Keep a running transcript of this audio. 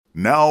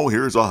Now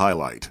here's a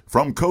highlight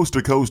from Coast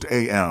to Coast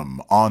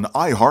AM on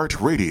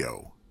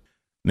iHeartRadio.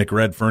 Nick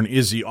Redfern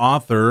is the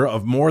author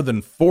of more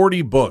than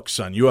 40 books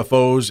on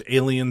UFOs,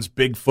 aliens,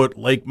 Bigfoot,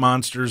 lake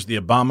monsters, the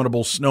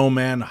abominable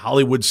snowman,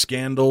 Hollywood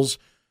scandals,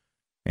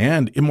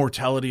 and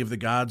immortality of the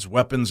gods,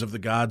 weapons of the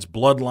gods,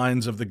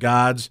 bloodlines of the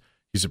gods.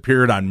 He's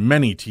appeared on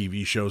many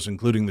TV shows,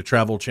 including the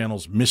Travel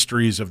Channel's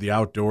Mysteries of the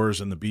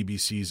Outdoors and the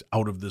BBC's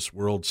Out of This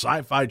World,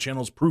 Sci-Fi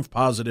Channel's Proof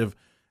Positive,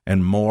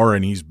 and more.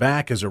 And he's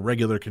back as a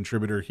regular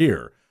contributor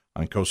here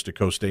on Coast to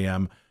Coast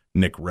AM.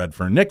 Nick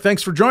Redfern. Nick,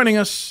 thanks for joining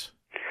us.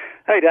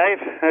 Hey, Dave.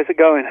 How's it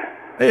going?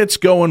 It's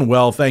going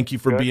well. Thank you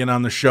for being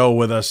on the show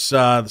with us.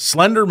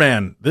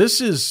 Slenderman,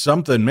 this is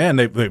something, man.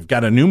 They've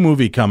got a new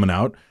movie coming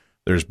out.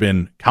 There's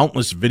been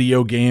countless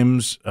video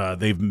games.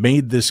 They've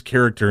made this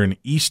character an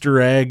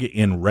Easter egg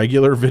in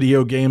regular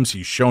video games.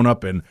 He's shown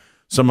up in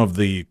some of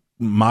the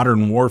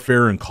Modern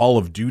Warfare and Call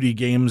of Duty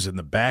games in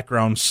the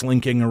background,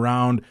 slinking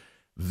around.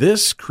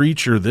 This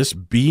creature, this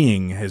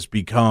being, has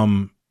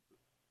become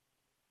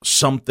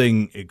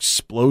something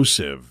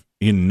explosive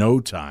in no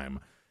time.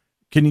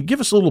 Can you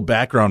give us a little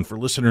background for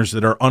listeners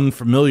that are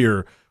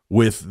unfamiliar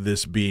with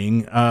this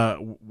being?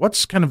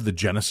 What's kind of the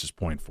genesis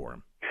point for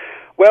him?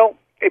 Well,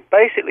 it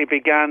basically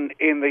began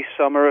in the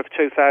summer of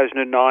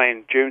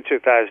 2009, June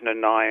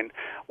 2009,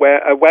 where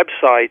a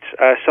website,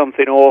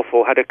 Something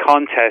Awful, had a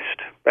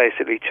contest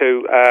basically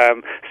to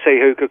see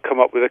who could come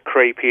up with the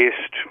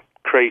creepiest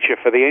creature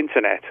for the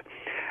internet.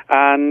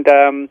 And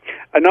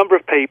a number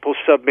of people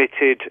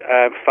submitted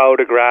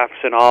photographs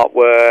and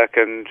artwork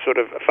and sort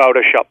of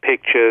Photoshop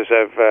pictures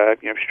of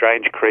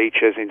strange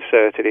creatures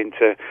inserted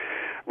into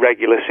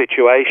regular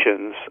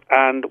situations.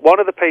 And one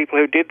of the people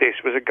who did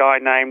this was a guy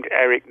named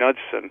Eric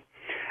Knudsen.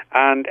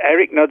 And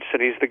Eric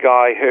Knudsen is the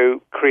guy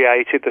who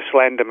created the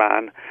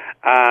Slenderman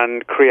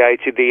and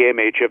created the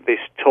image of this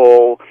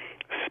tall,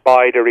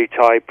 spidery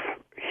type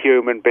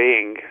human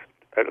being.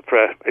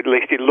 At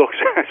least it looks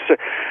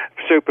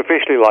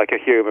superficially like a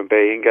human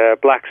being.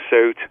 Black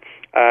suit,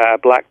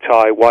 black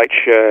tie, white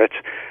shirt,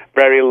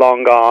 very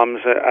long arms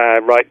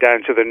right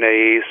down to the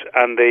knees,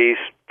 and these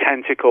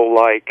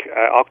tentacle-like,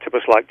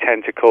 octopus-like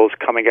tentacles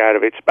coming out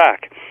of its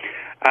back.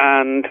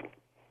 And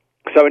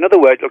so, in other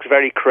words, it looks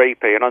very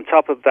creepy. And on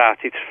top of that,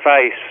 its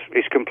face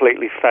is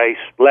completely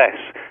faceless.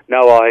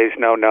 No eyes,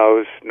 no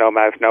nose, no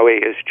mouth, no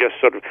ears, just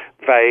sort of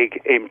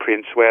vague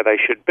imprints where they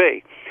should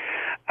be.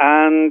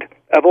 And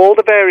of all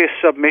the various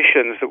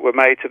submissions that were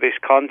made to this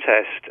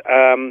contest,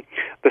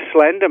 the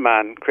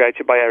Slenderman,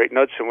 created by Eric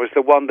Knudsen, was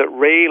the one that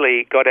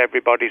really got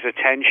everybody's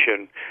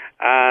attention.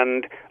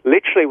 And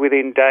literally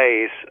within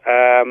days,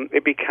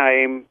 it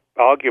became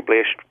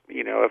arguably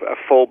a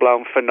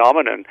full-blown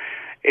phenomenon.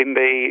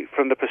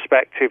 From the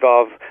perspective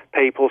of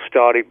people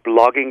started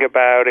blogging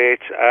about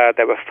it.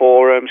 There were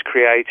forums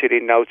created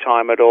in no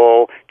time at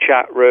all,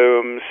 chat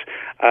rooms,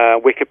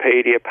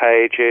 Wikipedia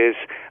pages.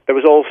 There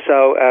was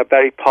also a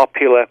very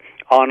popular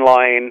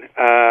online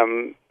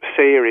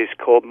series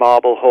called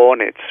Marble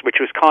Hornets, which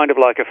was kind of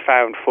like a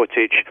found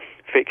footage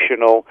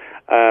fictional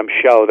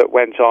show that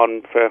went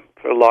on for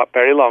a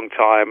very long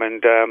time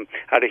and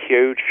had a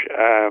huge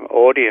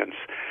audience.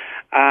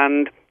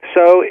 And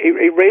so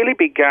it really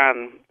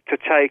began to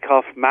take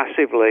off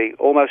massively,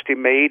 almost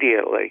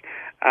immediately.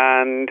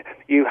 And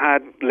you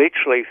had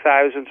literally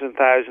thousands and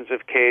thousands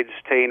of kids,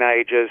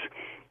 teenagers,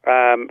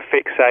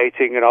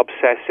 fixating and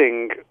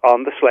obsessing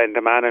on the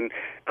Slenderman and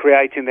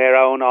creating their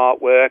own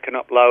artwork and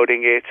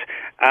uploading it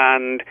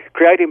and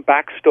creating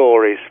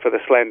backstories for the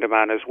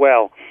Slenderman as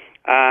well.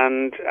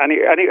 And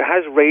it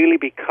has really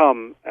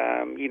become,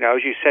 as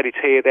you said, it's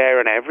here, there,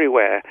 and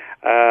everywhere.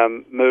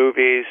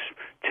 Movies,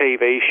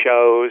 TV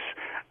shows,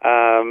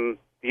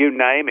 you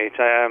name it,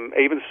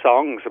 even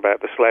songs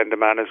about the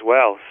Slenderman as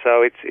well.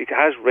 So it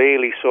has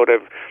really sort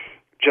of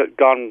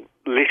gone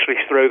literally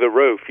through the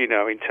roof,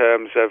 in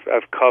terms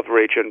of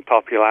coverage and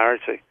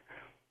popularity.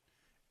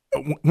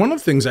 One of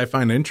the things I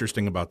find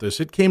interesting about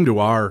this, it came to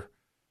our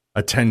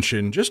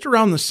attention just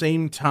around the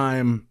same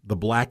time the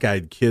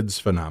black-eyed kids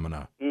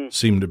phenomena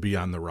seemed to be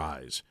on the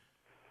rise.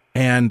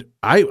 And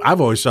I've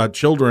always thought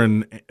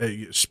children,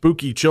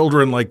 spooky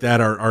children like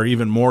that are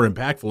even more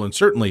impactful. And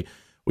certainly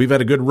we've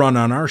had a good run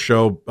on our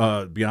show,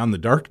 Beyond the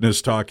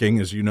Darkness, talking,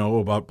 as you know,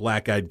 about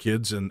black-eyed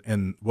kids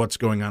and what's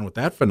going on with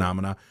that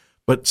phenomena.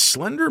 But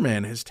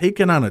Slenderman has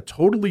taken on a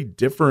totally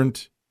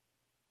different,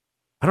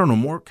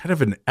 more kind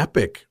of an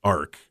epic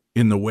arc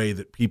in the way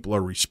that people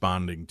are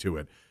responding to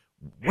it.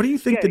 What do you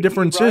think the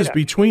difference is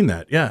between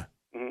that? Yeah.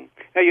 Mm-hmm.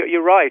 No,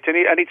 you're right. And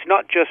it's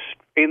not just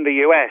in the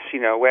U.S.,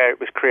 where it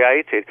was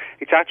created.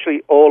 It's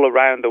actually all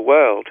around the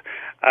world.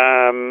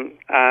 And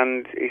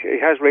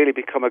it has really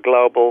become a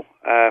global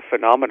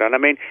phenomenon. I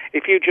mean,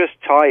 if you just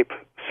type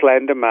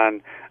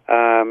Slenderman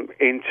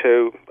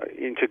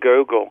into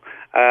Google,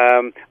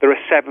 there are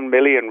 7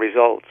 million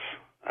results,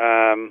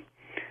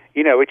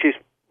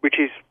 which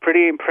is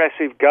pretty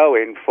impressive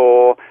going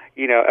for,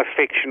 a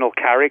fictional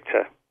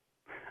character.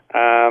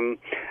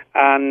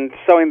 And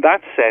so in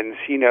that sense,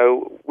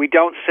 we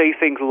don't see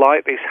things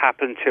like this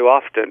happen too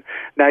often.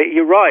 Now,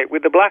 you're right,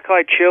 with the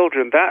black-eyed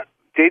children, that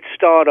did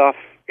start off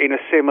in a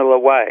similar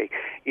way,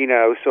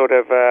 sort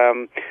of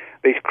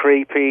these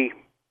creepy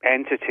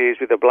entities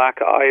with the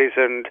black eyes,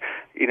 and,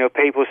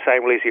 people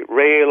saying, well, is it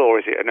real or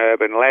is it an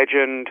urban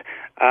legend?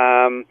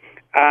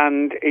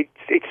 And it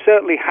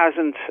certainly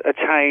hasn't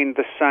attained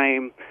the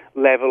same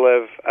level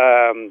of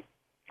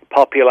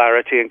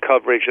popularity and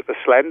coverage that the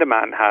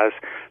Slenderman has,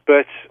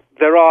 but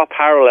there are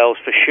parallels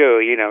for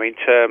sure, in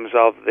terms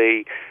of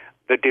the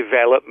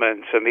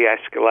development and the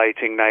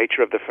escalating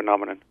nature of the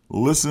phenomenon.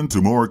 Listen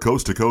to more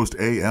Coast to Coast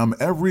AM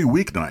every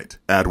weeknight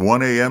at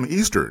 1 a.m.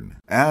 Eastern,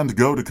 and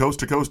go to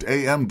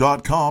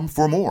coasttocoastam.com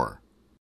for more.